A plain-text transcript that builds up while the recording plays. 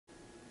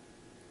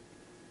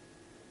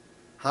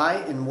Hi,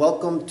 and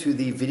welcome to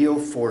the video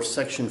for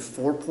section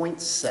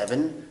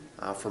 4.7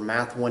 for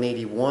Math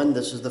 181.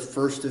 This is the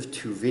first of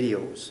two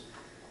videos.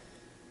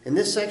 In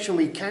this section,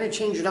 we kind of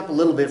changed it up a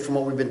little bit from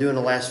what we've been doing the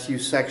last few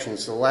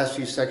sections. So the last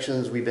few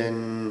sections, we've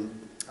been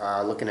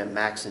looking at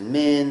max and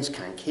mins,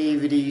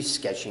 concavity,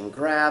 sketching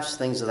graphs,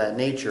 things of that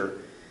nature.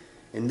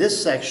 In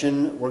this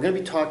section, we're going to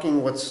be talking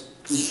about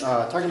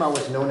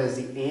what's known as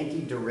the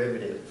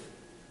antiderivative.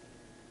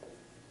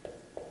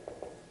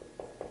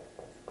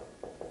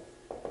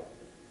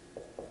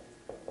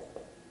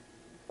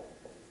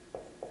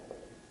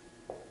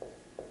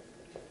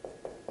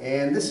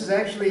 And this is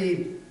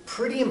actually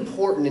pretty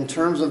important in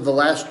terms of the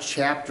last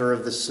chapter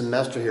of the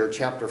semester here,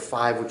 chapter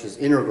 5, which is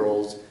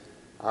integrals.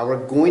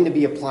 We're going to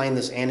be applying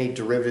this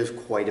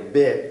antiderivative quite a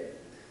bit.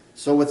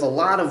 So with a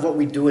lot of what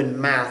we do in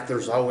math,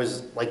 there's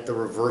always like the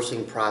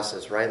reversing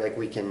process, right? Like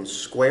we can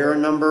square a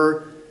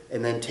number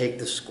and then take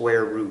the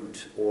square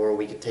root. Or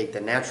we could take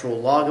the natural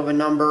log of a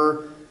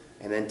number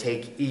and then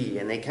take e.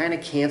 And they kind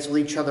of cancel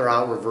each other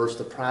out, reverse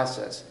the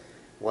process.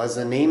 Well, as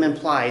the name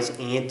implies,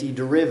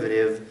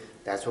 antiderivative,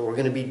 that's what we're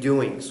going to be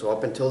doing. So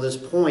up until this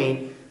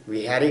point,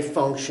 we had a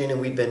function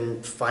and we've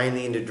been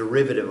finding the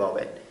derivative of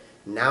it.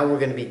 Now we're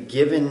going to be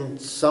given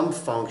some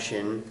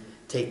function,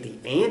 take the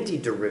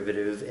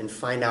antiderivative, and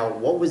find out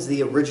what was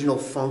the original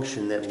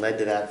function that led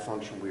to that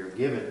function we were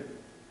given.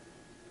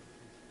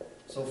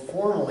 So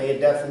formally, a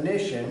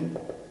definition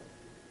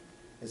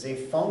is a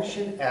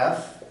function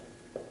f.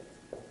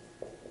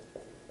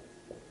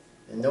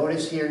 And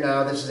notice here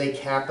now, this is a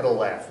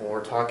capital F. When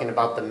we're talking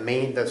about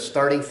the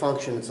starting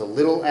function, it's a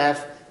little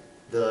f.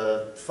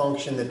 The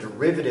function, the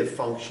derivative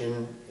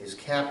function, is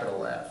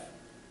capital F.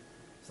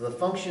 So the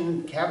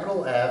function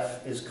capital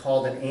F is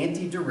called an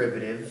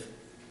antiderivative.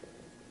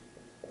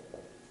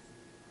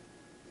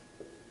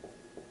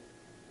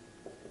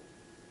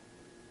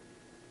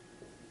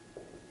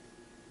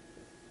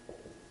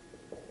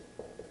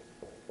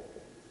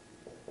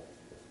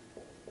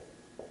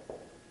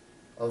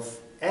 Of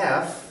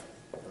f,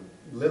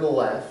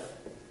 little f,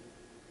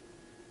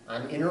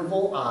 on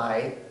interval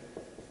I,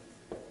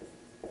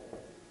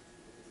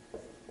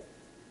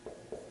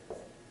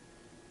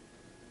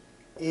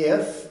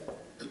 if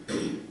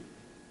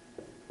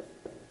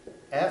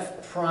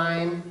f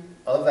prime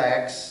of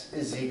x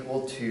is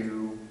equal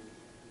to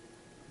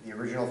the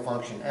original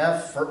function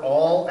f for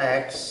all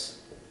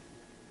x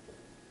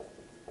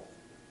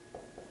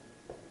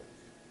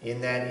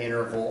in that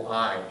interval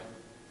I.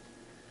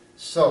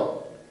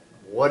 So,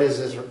 what is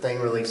this thing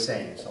really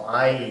saying? So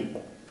i.e.,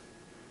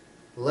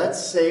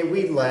 let's say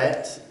we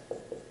let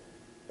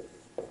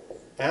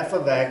f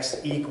of x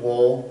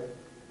equal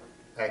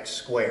x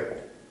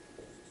squared.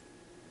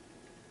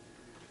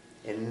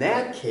 In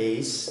that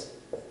case,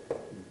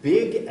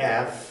 big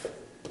F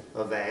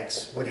of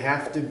x would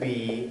have to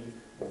be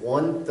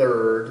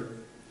 1/3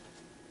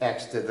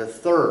 x to the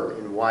third.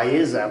 And why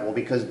is that? Well,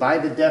 because by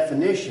the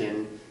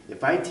definition,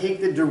 if I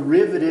take the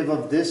derivative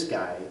of this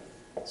guy,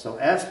 so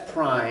f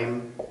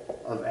prime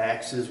of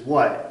x is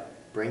what?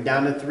 Bring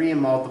down the 3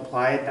 and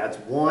multiply it. That's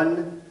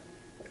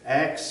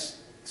 1x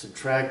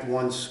subtract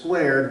 1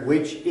 squared,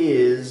 which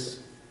is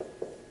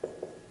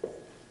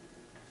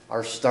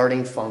our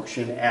starting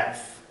function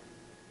f.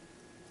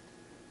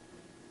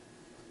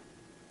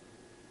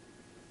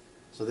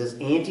 So this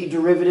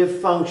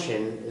antiderivative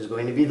function is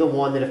going to be the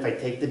one that if I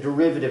take the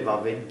derivative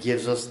of it,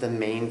 gives us the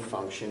main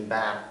function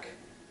back.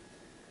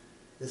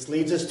 This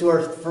leads us to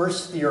our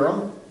first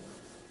theorem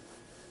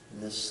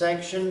in this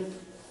section.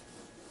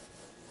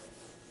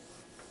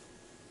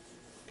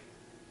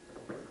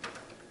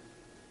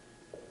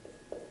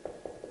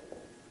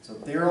 So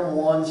theorem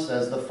 1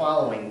 says the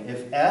following: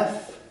 if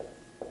f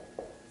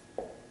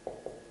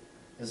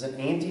is an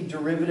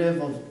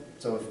antiderivative of,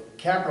 so if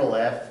capital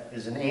F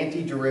is an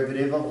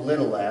antiderivative of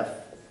little f,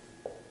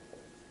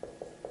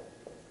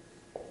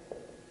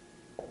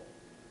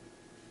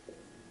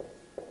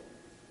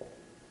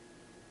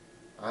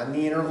 on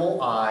the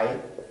interval I,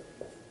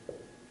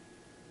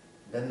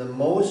 then the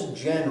most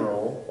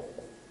general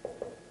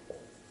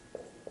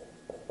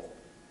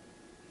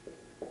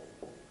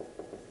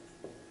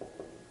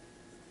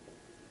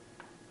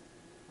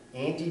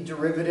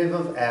antiderivative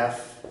of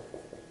f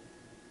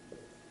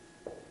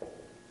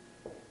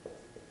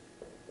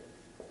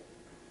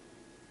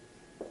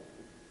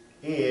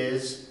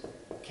is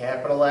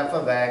capital F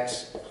of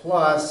x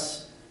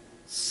plus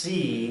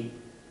c,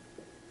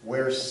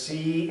 where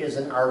c is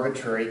an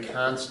arbitrary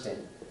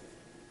constant.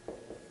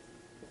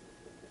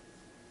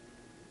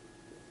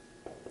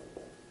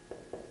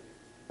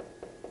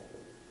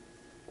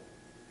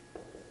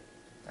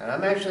 And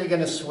I'm actually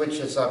going to switch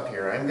this up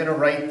here. I'm going to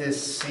write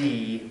this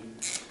c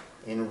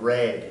in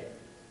red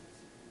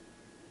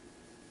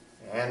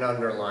and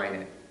underline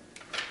it.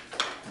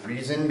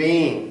 Reason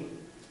being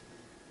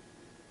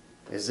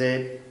is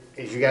that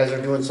as you guys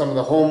are doing some of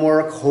the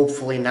homework,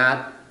 hopefully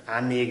not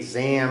on the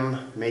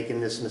exam making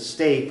this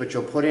mistake, but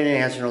you'll put in an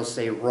answer and it'll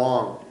say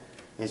wrong.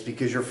 And it's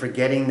because you're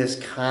forgetting this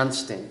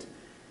constant.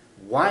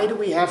 Why do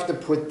we have to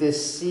put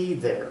this c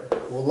there?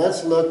 Well,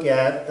 let's look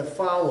at the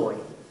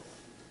following.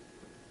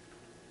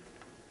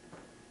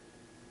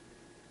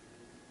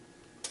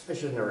 I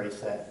shouldn't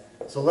erase that.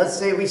 So let's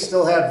say we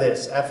still have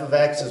this. F of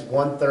x is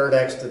 1/3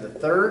 x to the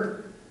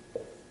third,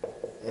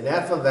 and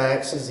f of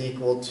x is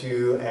equal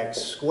to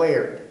x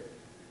squared.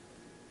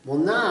 Well,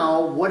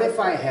 now, what if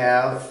I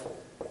have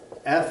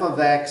f of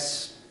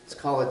x, let's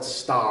call it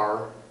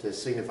star to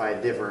signify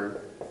different,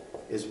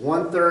 is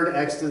 1/3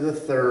 x to the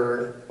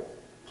third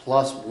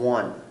plus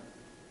 1.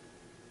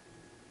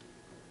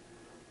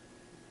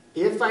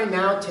 If I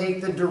now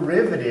take the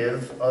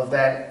derivative of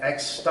that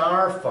x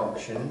star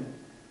function,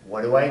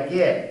 what do I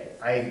get?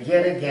 I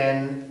get,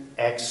 again,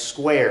 x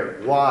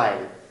squared. Why?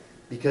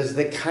 Because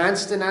the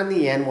constant on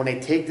the end, when I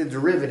take the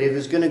derivative,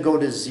 is going to go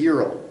to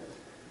 0.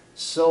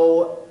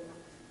 So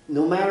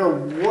no matter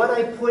what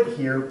I put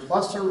here,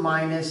 plus or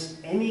minus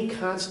any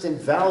constant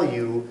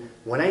value,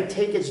 when I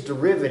take its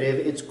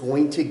derivative, it's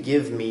going to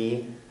give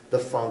me the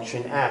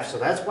function f. So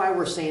that's why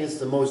we're saying it's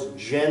the most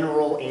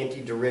general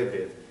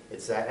antiderivative.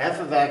 It's that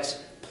f of x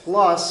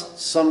plus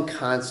some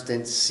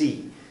constant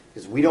c.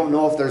 Because we don't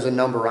know if there's a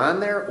number on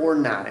there or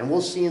not. And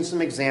we'll see in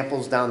some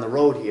examples down the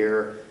road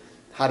here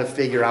how to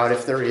figure out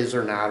if there is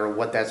or not, or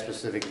what that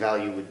specific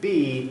value would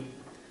be.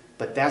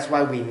 But that's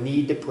why we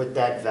need to put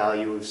that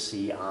value of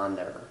c on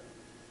there.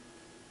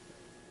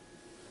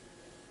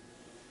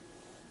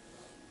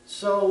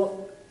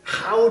 So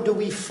how do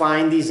we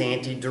find these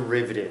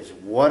antiderivatives?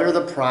 What are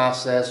the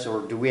process,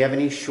 or do we have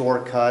any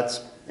shortcuts?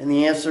 And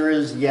the answer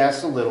is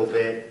yes, a little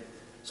bit.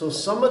 So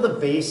some of the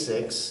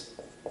basics.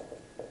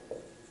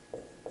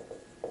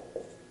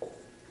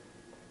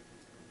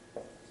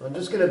 So I'm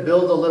just going to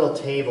build a little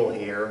table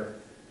here.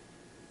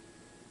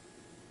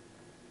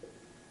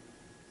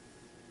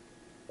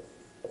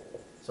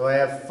 So I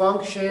have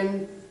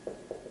function,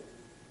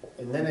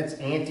 and then it's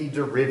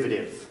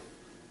antiderivative.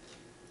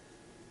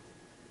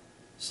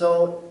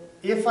 So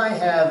if I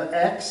have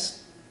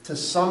x to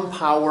some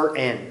power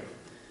n.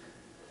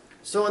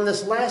 So in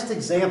this last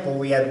example,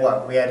 we had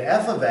what? We had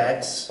f of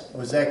x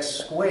was x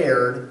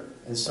squared,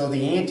 and so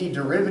the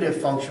antiderivative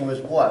function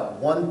was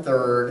what?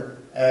 1/3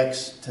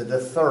 x to the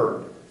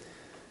third.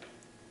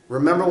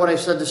 Remember what I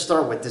said to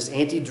start with. This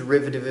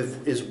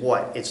antiderivative is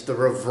what? It's the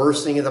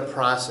reversing of the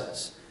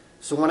process.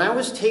 So when I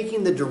was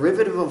taking the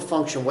derivative of a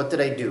function, what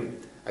did I do?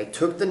 I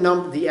took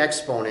the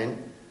exponent,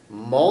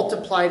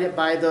 multiplied it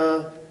by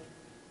the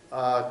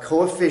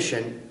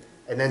coefficient,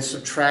 and then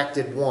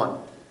subtracted 1.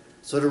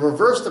 So to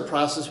reverse the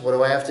process, what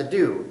do I have to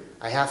do?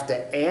 I have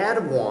to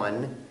add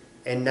 1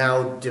 and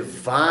now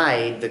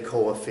divide the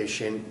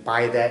coefficient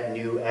by that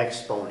new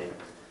exponent.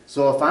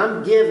 So if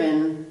I'm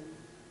given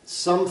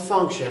some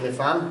function, if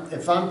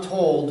I'm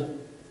told,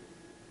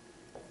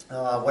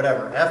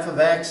 whatever, f of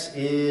x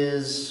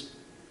is,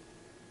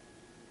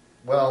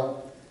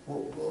 well,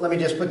 let me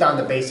just put down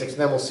the basics,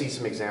 and then we'll see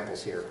some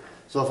examples here.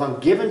 So if I'm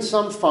given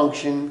some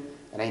function,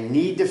 and I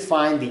need to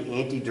find the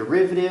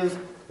antiderivative,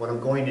 what I'm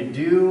going to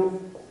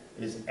do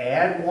is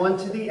add 1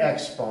 to the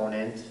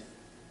exponent,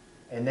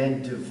 and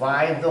then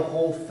divide the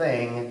whole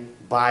thing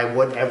by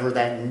whatever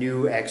that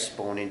new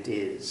exponent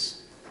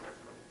is.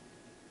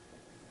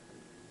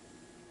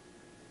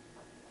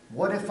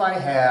 What if I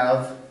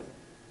have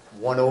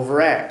 1 over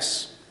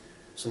x?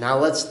 So now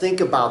let's think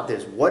about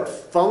this. What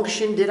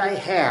function did I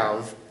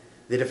have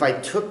that if I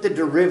took the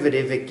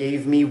derivative, it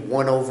gave me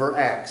 1 over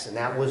x? And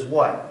that was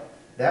what?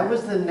 That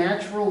was the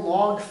natural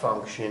log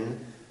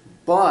function.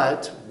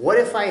 But what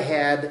if I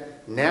had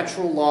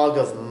natural log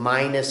of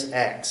minus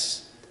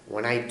x?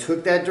 When I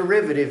took that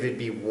derivative, it'd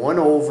be 1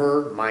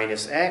 over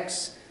minus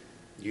x.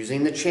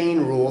 Using the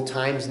chain rule,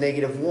 times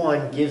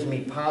 -1 gives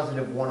me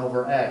positive 1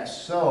 over x.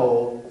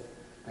 So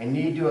I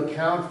need to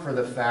account for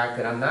the fact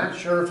that I'm not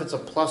sure if it's a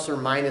plus or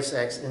minus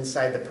x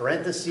inside the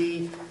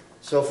parenthesis.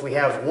 So if we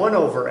have 1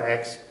 over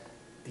x,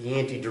 the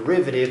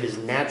antiderivative is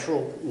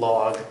natural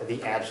log of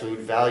the absolute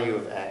value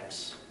of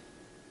x.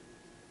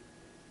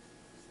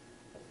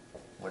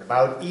 What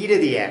about e to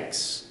the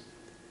x?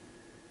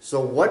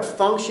 So what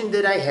function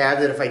did I have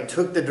that if I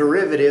took the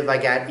derivative, I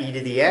got e to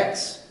the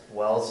x?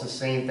 Well, it's the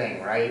same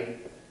thing,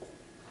 right?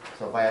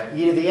 So if I have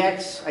e to the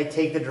x, I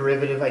take the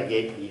derivative, I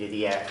get e to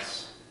the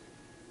x.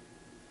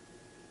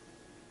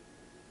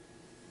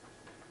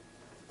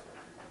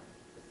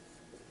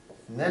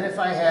 And then if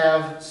I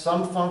have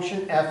some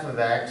function f of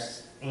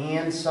x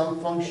and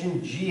some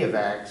function g of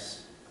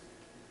x,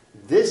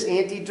 this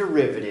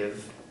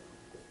antiderivative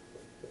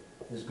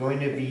is going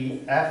to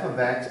be f of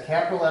x,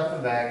 capital F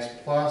of x,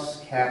 plus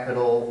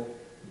capital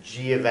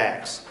G of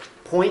x.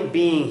 Point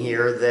being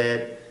here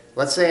that,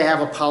 let's say I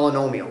have a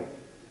polynomial.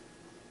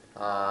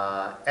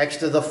 X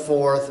to the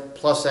fourth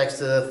plus x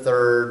to the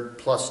third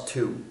plus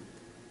 2.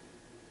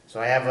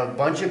 So I have a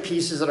bunch of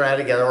pieces that are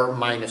added together, or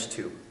minus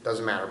 2.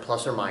 Doesn't matter,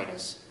 plus or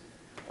minus.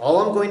 All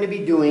I'm going to be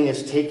doing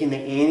is taking the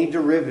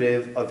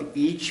antiderivative of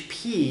each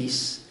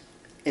piece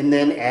and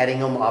then adding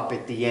them up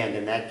at the end,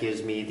 and that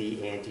gives me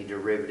the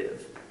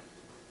antiderivative.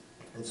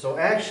 And so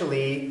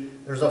actually,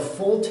 there's a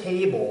full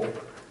table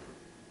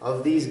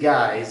of these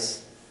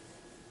guys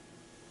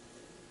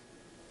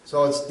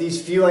So it's these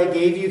few I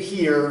gave you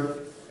here,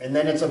 and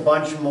then it's a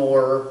bunch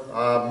more,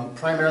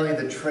 primarily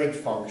the trig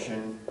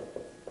function.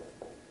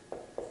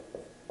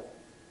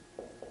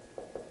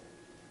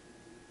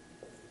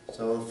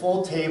 So the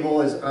full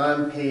table is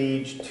on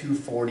page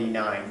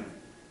 249.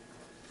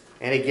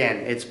 And again,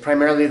 it's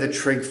primarily the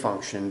trig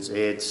functions.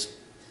 It's,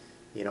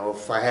 you know,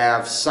 if I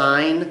have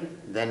sine,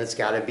 then it's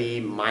got to be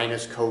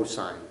minus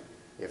cosine.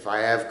 If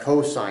I have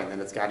cosine, then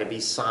it's got to be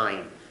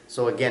sine.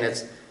 So again,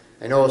 it's,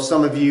 I know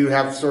some of you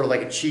have sort of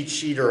like a cheat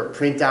sheet or a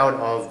printout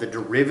of the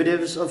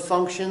derivatives of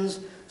functions.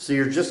 So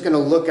you're just going to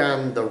look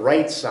on the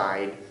right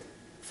side,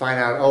 find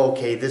out, oh,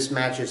 okay, this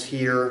matches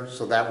here,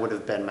 so that would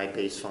have been my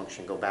base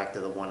function. Go back to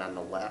the one on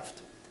the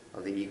left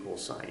of the equal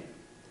sign.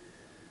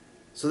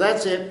 So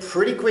that's it.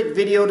 Pretty quick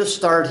video to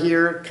start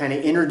here. Kind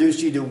of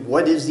introduce you to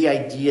what is the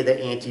idea of the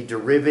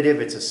antiderivative.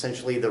 It's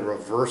essentially the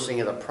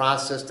reversing of the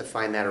process to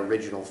find that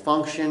original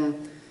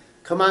function.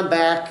 Come on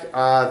back,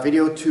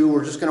 video 2,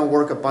 we're just going to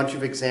work a bunch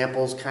of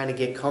examples, kind of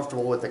get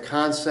comfortable with the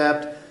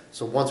concept.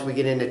 So once we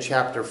get into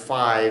chapter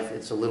 5,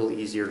 it's a little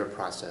easier to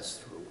process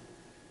through.